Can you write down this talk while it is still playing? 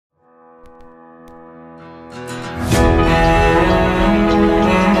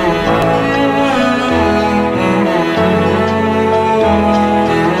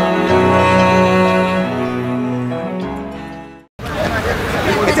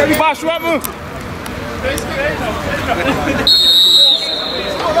Bash, what move?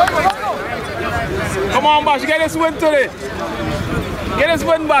 Come on, Bash, get this win today. Get this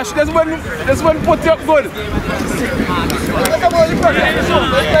win, Bash. This win put you up good.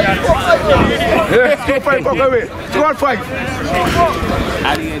 Yeah, 2-5 back away. 2-5.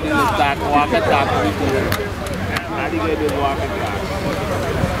 How do you do this back walk attack? How do you do this walk attack?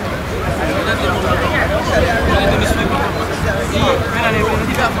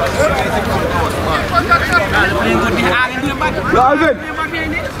 Alvin!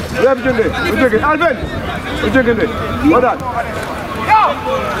 Yeah, we're drinking. Alvin! We're drinking it. Well done.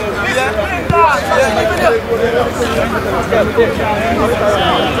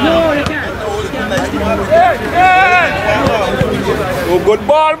 Oh, good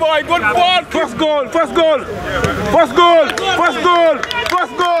ball, boy. Good ball. First goal. First goal. First goal. First goal.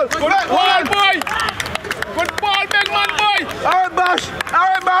 First goal. Good ball, boy. Good ball, big man, boy. All right, Bash. All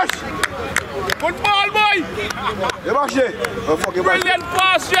right, Bash. Good ball, boy. You Bash there. Oh, fuck you, Bash. Brilliant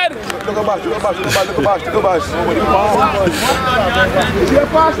pass, Jed. Look at Bash. Look at Bash. Look at Bash. Look at Bash. Look at Bash. Is he a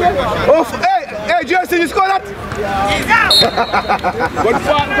pass there? Oh, hey, Jason, you scored that? Good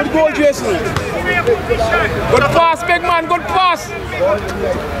pass, good goal, Jason. Good pass, big man, good pass.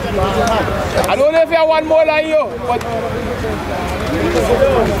 I don't know if you have one more like you, but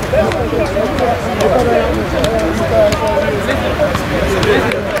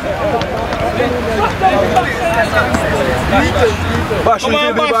Bash should be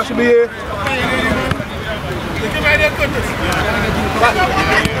here. Bash should be here.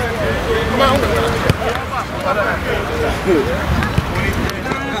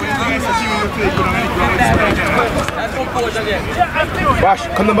 Bash,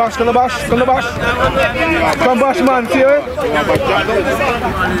 come to Bash, come to Bash, come to Bash. Come Bash, man, see you?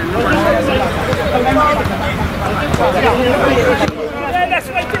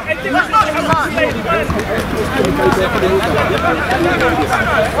 You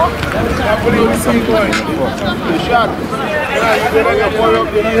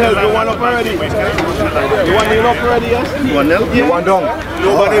want up already? You want kneel up already, yes? You want kneel? You want down?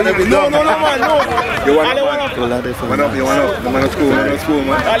 No, man, no. You want up? One up, you want up. The man of school, man.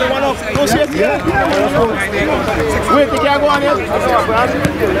 Ali one up. No, seriously? Yeah. Wait, you can't go on yet?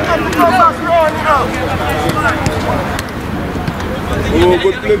 Oh,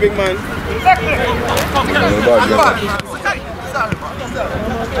 good play, big man.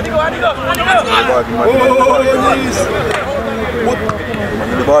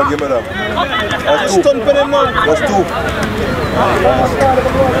 The ball, give me that. That's two. That's two.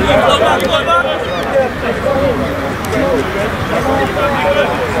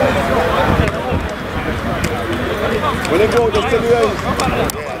 When they go, just tell me where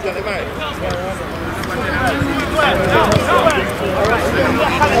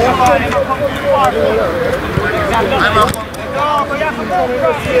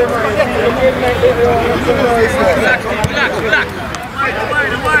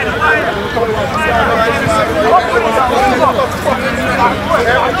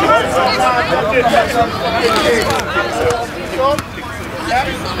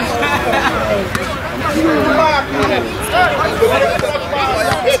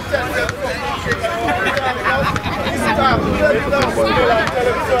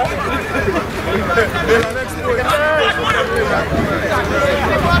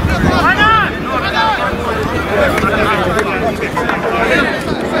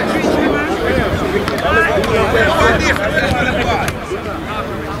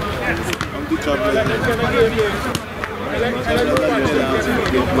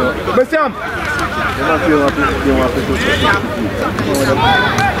Bestiam!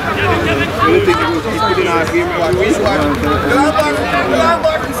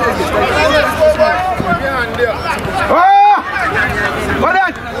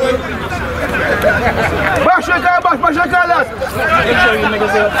 Bash the car, bash the car, lad!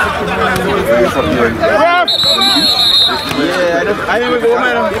 Yeah, I didn't go,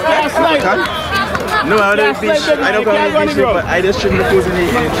 man. No, I don't fish. I don't come to fish, but I just shouldn't have chosen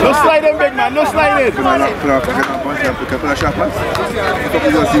it. No sliding, big man, no sliding. It's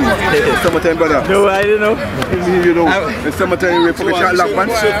summertime, brother. No, I don't know. You know, it's summertime, we put a shot lock, man.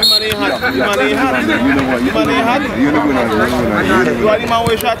 You know the man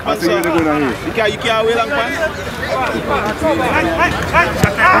with shot, man, sir. You can't wait long, man.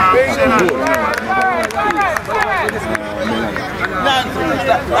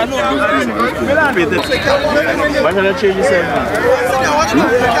 I know. Why not change yourself?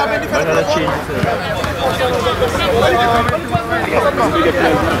 Why not change yourself?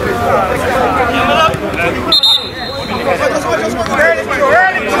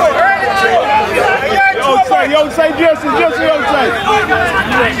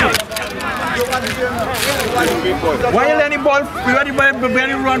 Why you let the ball? You let the ball when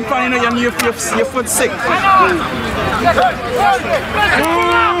you run for you and your foot sick. Big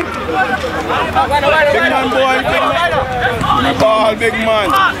man boy, big man. Ball, big man.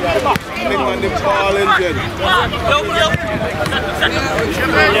 Big man, the ball injured.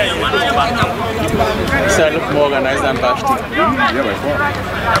 So look more organized than Bash team. Yeah, by far.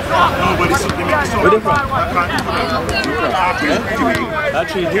 Where they from?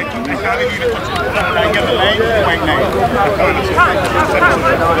 Actually, here.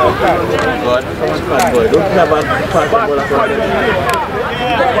 God, boy, don't have a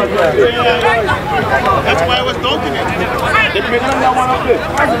That's why I was dunking it.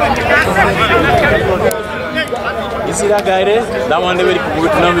 You see that guy there? That one there with the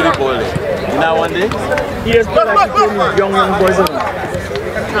ball there. You know one day? He is like young boys.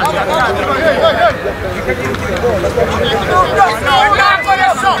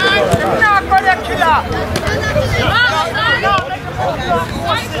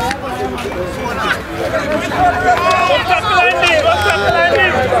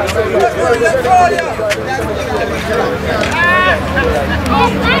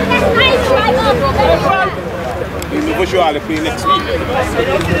 You for sure I'll play next week.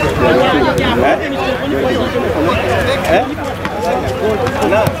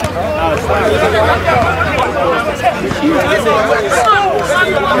 No.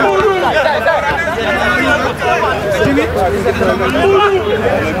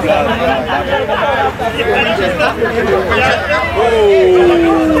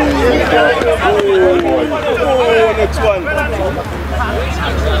 Next one.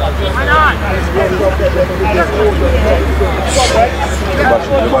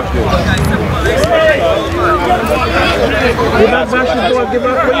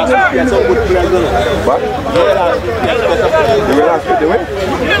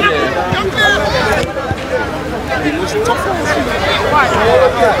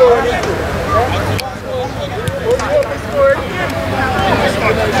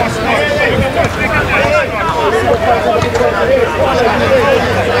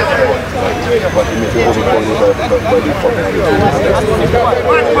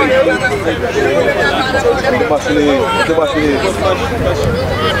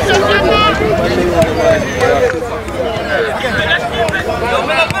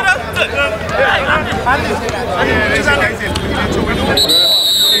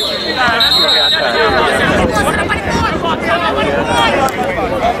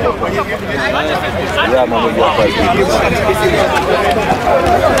 Yeah, mama, you are fighting.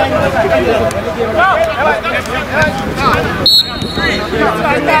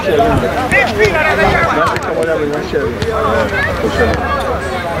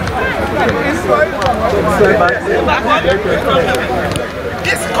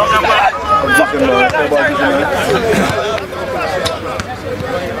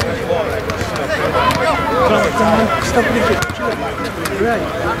 Stop it. Right.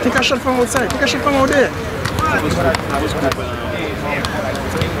 Take a shot from outside. Take a shot from out there.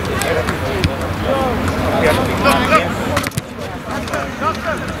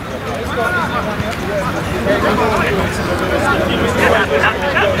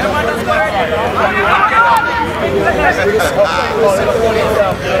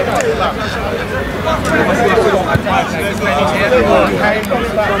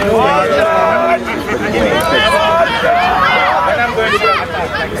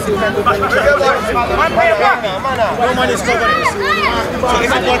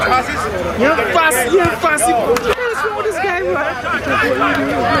 You're fast. What's wrong with this guy, man?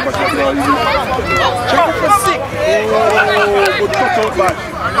 Trying for sick. Good cut out back.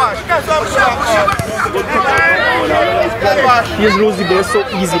 He's lose the ball so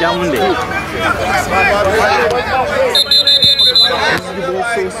easy that one day. Lose the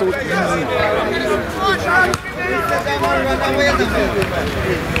ball so easy. I want to see too. I feel the trouble.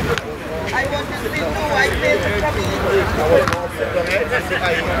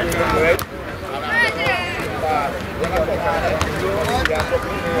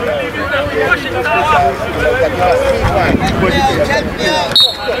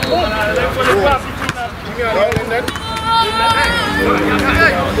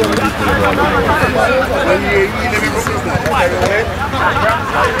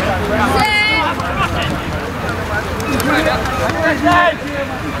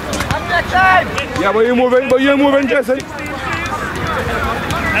 Yeah, but you're moving, Jason.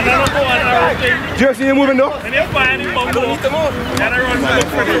 Jason, you're moving though?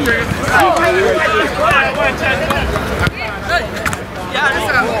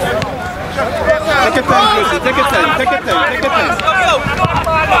 Take your time, Lucy. Take your time. Take your time. Take your time.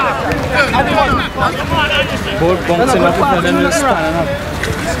 Both bouncing up and then we'll stand up.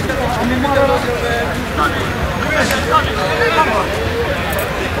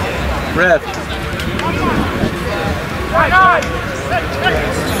 Ref.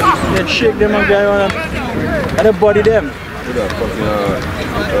 Let's shake them and guy on and the body them.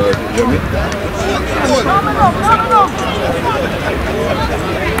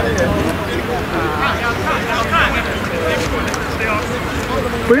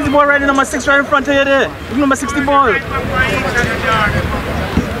 Put this ball right in number 6 right in front of you there. Look number 60 ball.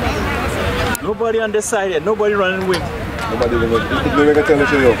 Nobody on this side yet. Nobody running wing. Nobody going to tell me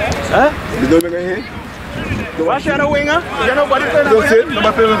you. Huh? You don't make here? What's your winger? You nobody playing don't sit.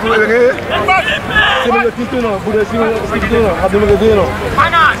 Nobody playing here. See me the kick now. Put the see me the kick now. Have them again now. Why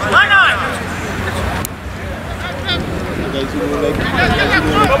not? Why not?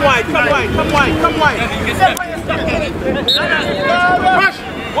 Come wide, come wide, come wide, come wide. Bash!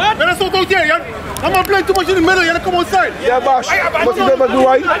 What? Let us not out here, yeah? I'm not playing too much in the middle, you come outside. Yeah, Bash. But you never do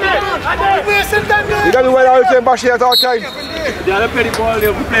right. You got to do right all the time, Bash here at all time. They are playing the ball,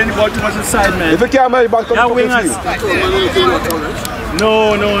 they're playing the ball too much inside, man. If you can't make back, come to the field.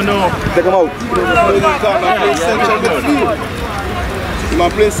 No, no, no. Take them out.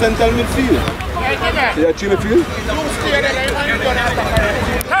 I'm playing central midfield. You are team midfield?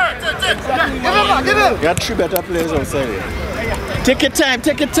 You got 3 better players outside here. Take your time,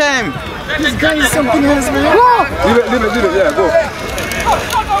 take your time. This guy is something else, man. Leave it, yeah, go.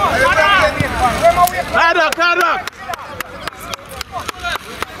 Hard up, hard up.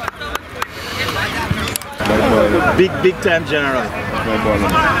 Big time general.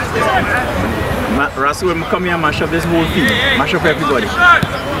 Russell will come here and mash up this whole field. Mash up everybody. I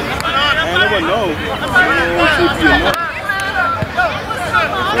never know.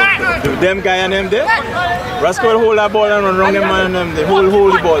 Them guy and them there. Russell will hold that ball and run around them man and them. They hold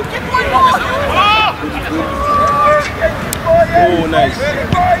the ball. Oh, nice.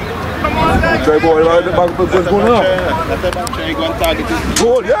 Try ball right the back of the goal now. Try go and target it.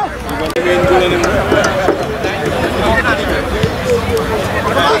 Goal, yeah.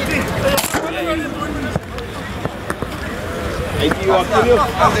 I see you up to you.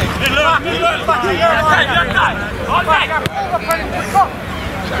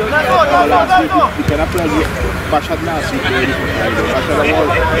 Last week, you can apply the BASHMENT last week. You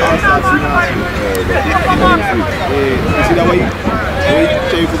see that way? You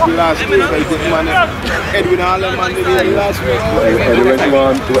try to put the last week, I think man, Edwin Allen man did it last week. Edwin went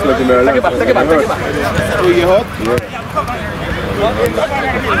on to let him take it back. Oh, you hurt? No.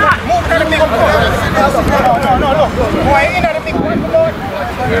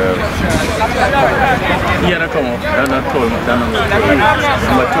 Yeah, come on. That's not tall.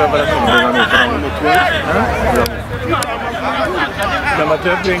 Number 12, number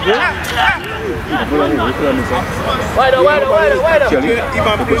 12 playing good? Wider.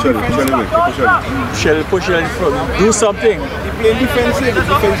 Shell push it do something. He playing defensive.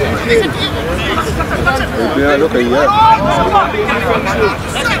 Yeah, look at yeah.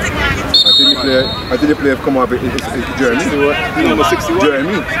 I think the player come up it's Jeremy. Number 61.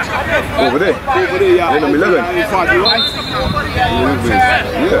 Jeremy. Over there, yeah. Number 11. Yeah.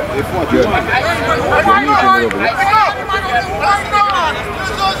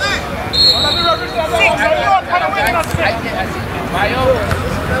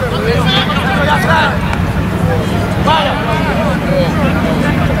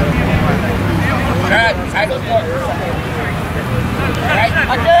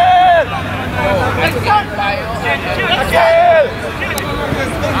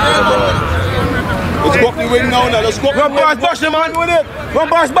 Let's go up the wing now. Let's go up the wing. Bash them, man. Run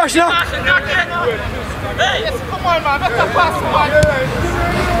bash now. Hey, come on, man. Let's pass, man.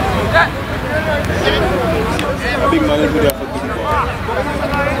 A big man is good there for the ball.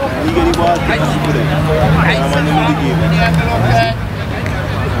 He get the ball, he's good there. Man know the game.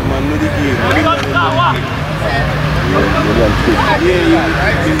 Man know the game. Big man know the game.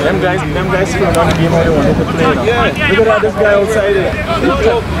 Them guys from on the game, I don't want to play now. Yeah. Look at this guy outside there.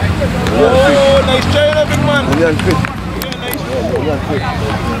 Oh, nice try, big man. Yeah, nice.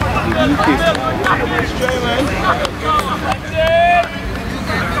 Nice try, man.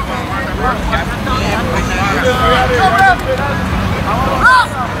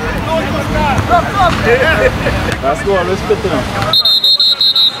 Let's go, always fit now.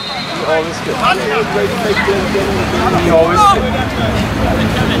 Always fit. You always fit.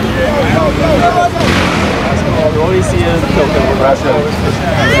 We always see a token of Russia.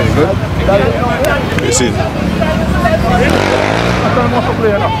 You see?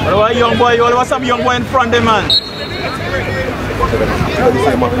 play now. What young boy, you always some young boy in front of man. What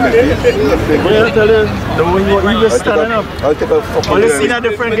tell you? The way you just standing up. Only seen a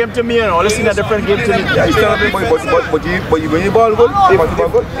different game to me, you know. Only seen a different game to me. Yeah, you stand up, but you when you ball good,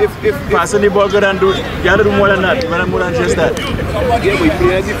 if passing the ball good and do, you gotta do more than that. You gotta more than just that. Yeah, we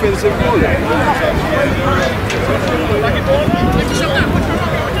play a defensive role.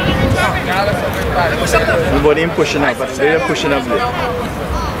 Everybody pushing up, but they're pushing up there.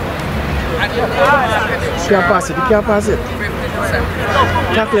 You can't pass it, you can't pass it.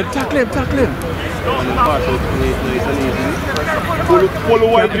 Tackle him. Pull the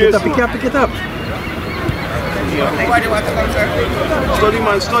white pick it up. Study,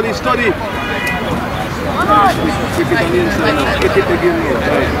 man, study. Pick it on the inside now. Pick it again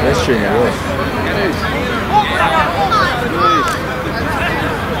now. Let's train it.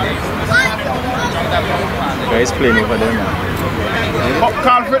 Guys playing over there, man.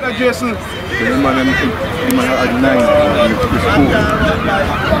 Call for it, Jason. the man at 9 with school.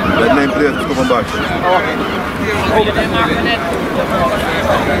 That 9 players to come back.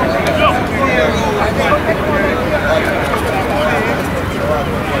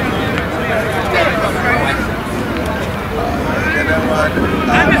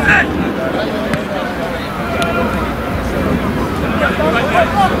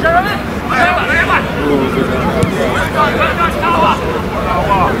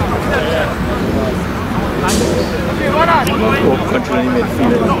 Controlling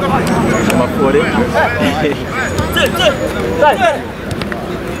midfield. Come up for it.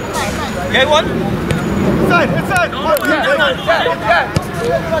 Get one. Inside.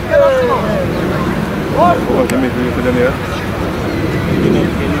 What's the midfield for them here?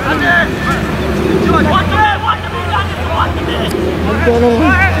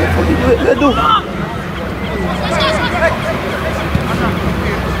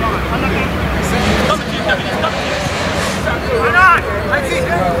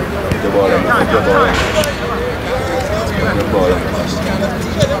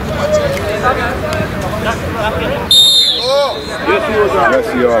 Yes,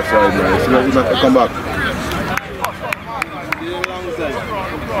 you're offside, man. It's not to come back.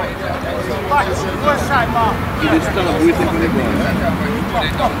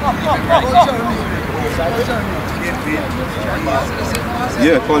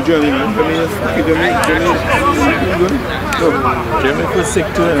 Yeah, call Jeremy, man. Jeremy feels sick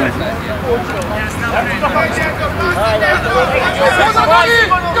too, man.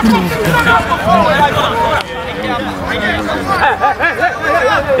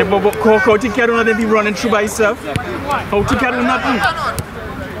 How to carry on be running through by himself? How to carry nothing?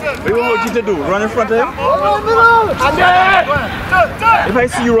 What do you want you to do? Run in front of him? If I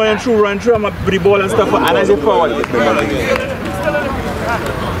see you running through, I'm going to put the ball and stuff and I say forward.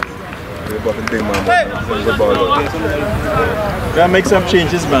 Gotta make some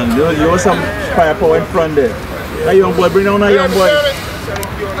changes, man. You want some firepower in front there. That young boy, bring down that young boy.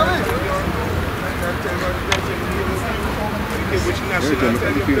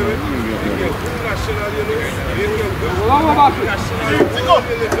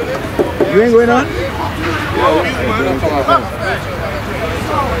 You ain't going on?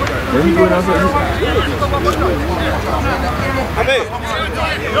 Then you going on for this?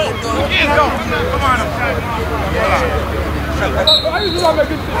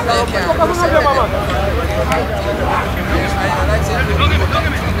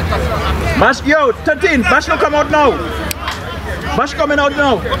 Bash, yo, 13, Bash no come out now. Bash coming out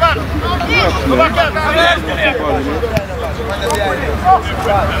now.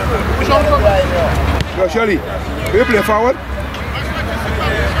 Yo, Shirley, will you play forward?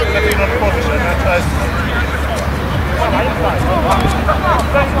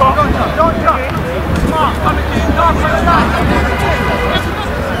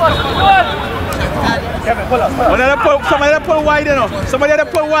 Somebody pull wide, you know. Somebody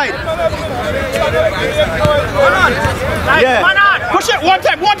pull wide. Yeah. Push it one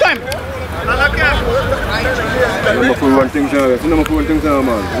time. I'm for one thing, man.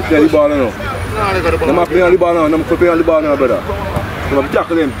 You play the ball now. I'm playing on the ball now. I'm playing on the ball now, brother. I'm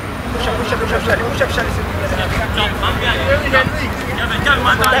tackle him.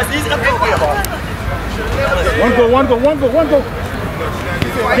 One go.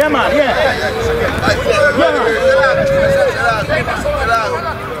 Yeah, man, yeah.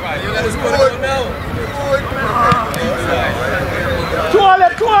 Two all.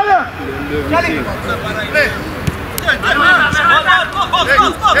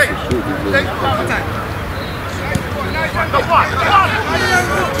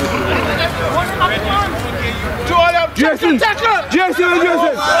 Jason! Jason!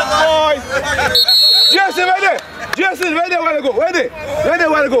 Jason, right there! Jason, right there, where to go? Right there,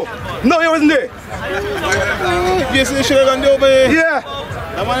 where to go? No, he wasn't there. Jason should have gone over here. Yeah.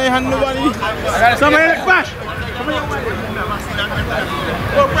 That man ain't had nobody. Somebody like Bash.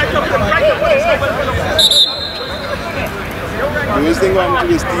 The worst thing about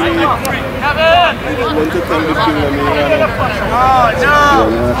this team is want to come to kill them.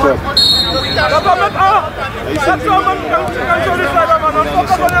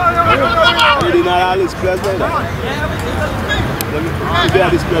 They did not all this players like that. If they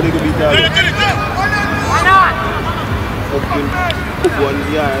had this player, they could beat that. Why not? One,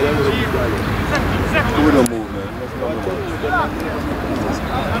 yeah, they would beat that. We don't move, man. We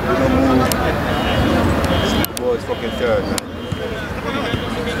don't move. The ball is fucking third, man.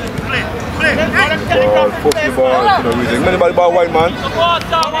 Ball, push the ball to the reason. Anybody ball white, man?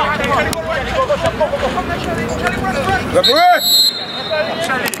 Referee!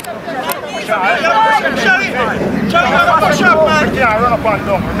 Charlie, push up, man. Yeah, run up and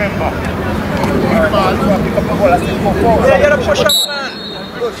down, remember. Yeah, you gotta push up, man.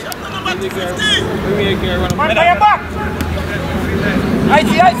 Man, by your back. I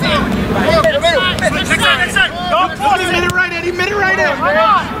see. Don't force it. He made it right there.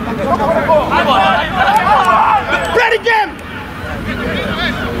 Play the game.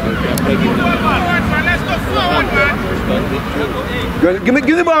 Give me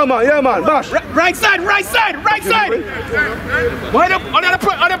the ball, man. Yeah, man. Bash. Right side. Why don't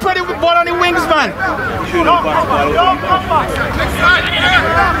play the ball on the wings, man?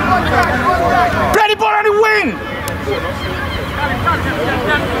 Play the ball on the wing.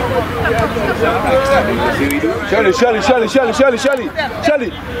 Shelly.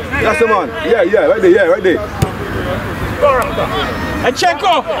 That's the man. Yeah, right there. And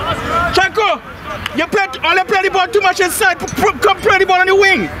Chenko, you play the ball too much inside. Come play the ball on the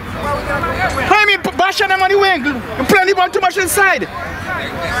wing. I mean, bash them on the wing. You play the ball too much inside.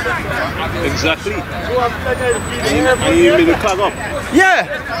 Exactly. And you made the clog up. Yeah.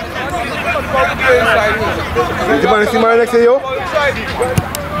 You want to see my next to you?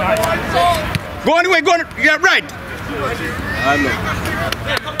 Go on the way, yeah, right. I know.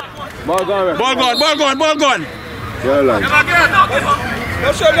 Ball gone. Yeah, like.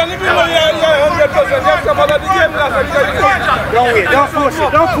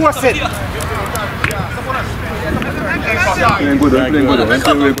 Don't force it. Playing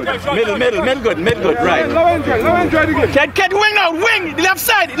good. Middle good, right. Get wing now, wing, left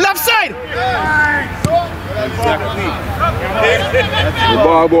side. Good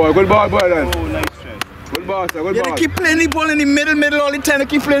ball, boy, then. Good ball, sir, good ball. You keep playing the ball in the middle all the time. You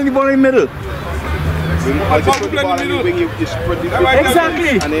keep playing the ball in the middle.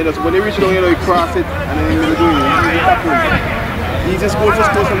 Exactly. And then when they reach down, you cross it, and then you do it. He just goes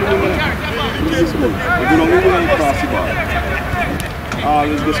from the wing. Easy goal. You go down the wing and you cross the ball.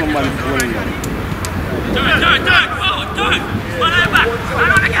 Let's get somebody running down. No,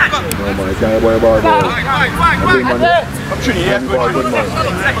 man, I can't worry about that. I'm Trini, yeah.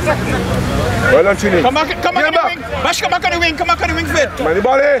 Well done, Trini. Come back on the wing. Bash, come back on the wing, fit. Man, the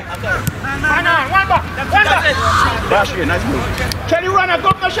ball, eh? One back. Bash here, nice move. Shelly, run a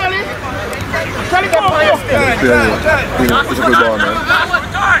go, Shelly. Shelly, go. It's a good ball, man.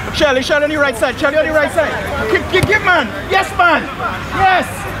 Shelly on the right side. Give, man. Yes, man. Yes.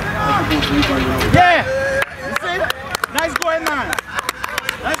 Yeah. You see? Nice going, man.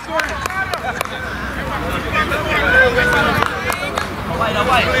 Nice going.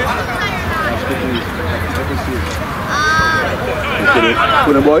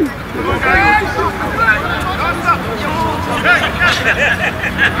 Put him, boy.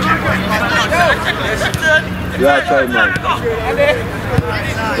 You're outside, man.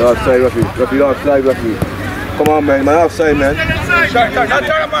 You're outside, referee. Come on, man. Man, outside, man. Turn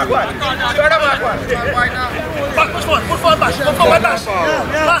him back. Push forward, Bash. Go forward, Bash.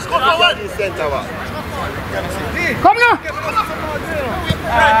 Bash, go forward. Come now.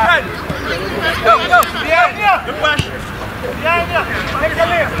 Right. Go. Yeah. Good push. Yeah.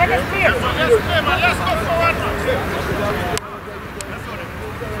 Take a spear. Let's go forward.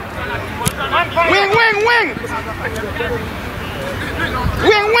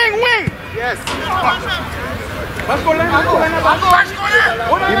 Wing. Yes. Let's go.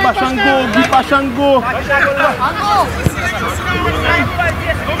 Give bash and go.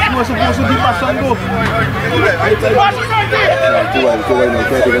 You were supposed to give bash and go. Too wide, no.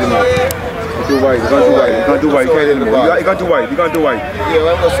 Can't take any more. too wide. You gone too wide. You gone too wide. You can't anymore. You gone too wide. You gone too wide.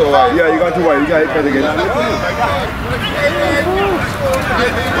 Yeah, I'm not so wide. Yeah, you gone too wide. You can't again.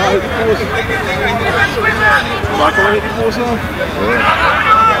 Back on the post now.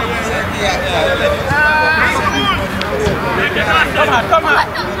 Come on.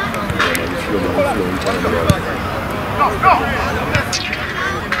 Go.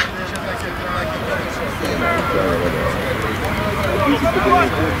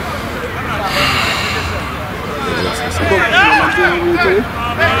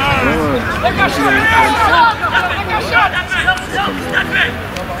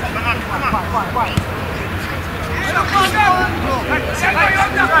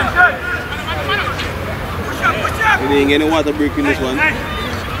 You ain't getting water break in this one.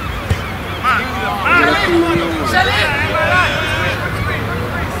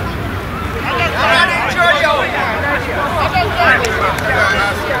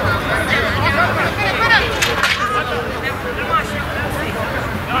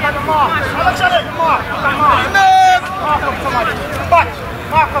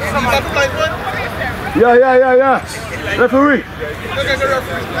 Yeah. Referee.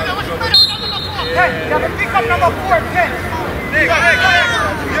 Hey, you have to pick up number 4, 10.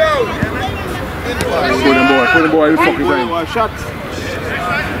 Pull him boy, you fucking time. Shot.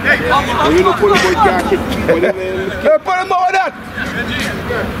 You know, pull him boy, can't kick. Hey, pull him boy with that.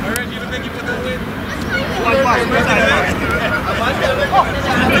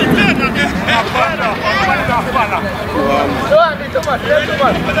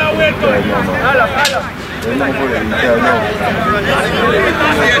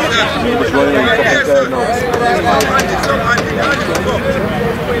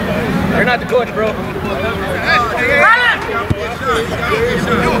 You're not the coach, bro.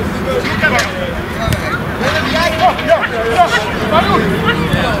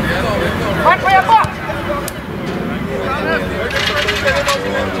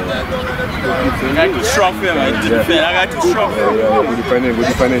 I got too strong for him, man. I got too strong for him. Good defending. I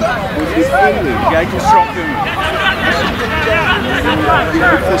got too strong for him.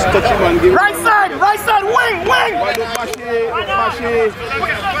 Just touch him and give him. Right side, wing.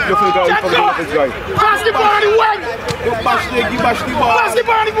 Look at the guy. Pass the ball on the wing. Bash the ball. Pass the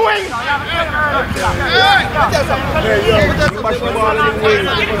ball on the wing. Bash the ball on the wing.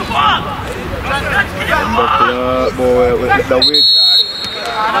 Boy, with the weight.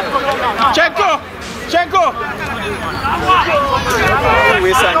 Chenko.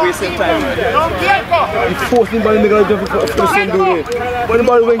 Wasting time. He's forcing the ball in the middle of the same dude. But the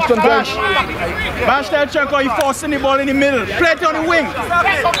ball wings sometimes. Bash that Chenko, you're forcing the ball in the middle. Play it on the wing.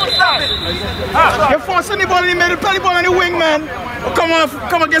 You're forcing the ball in the middle. Play the ball on the wing, man. Oh, come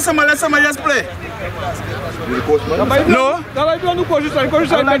on, get somebody. Let somebody just play. No.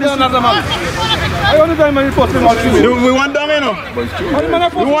 We want down, you know. We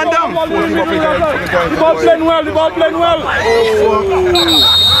want down. The ball playing well.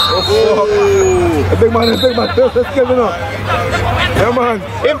 A big man. Let's get it up. Yeah, man.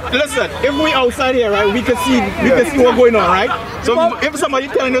 If we outside here, right, we can see what's going on, right? So if somebody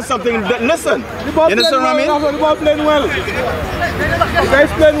telling us something, listen. You understand what I mean? The ball playing well. The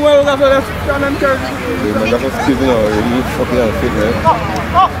guys playing well. That's what That's what's skills, you know. You fucking fit, man.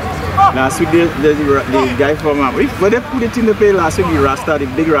 Last week, the guy from when they put it in the play last week, the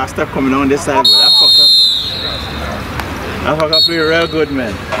big Rasta coming on this side, that fucker play real good,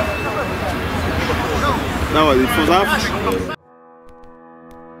 man. That was it.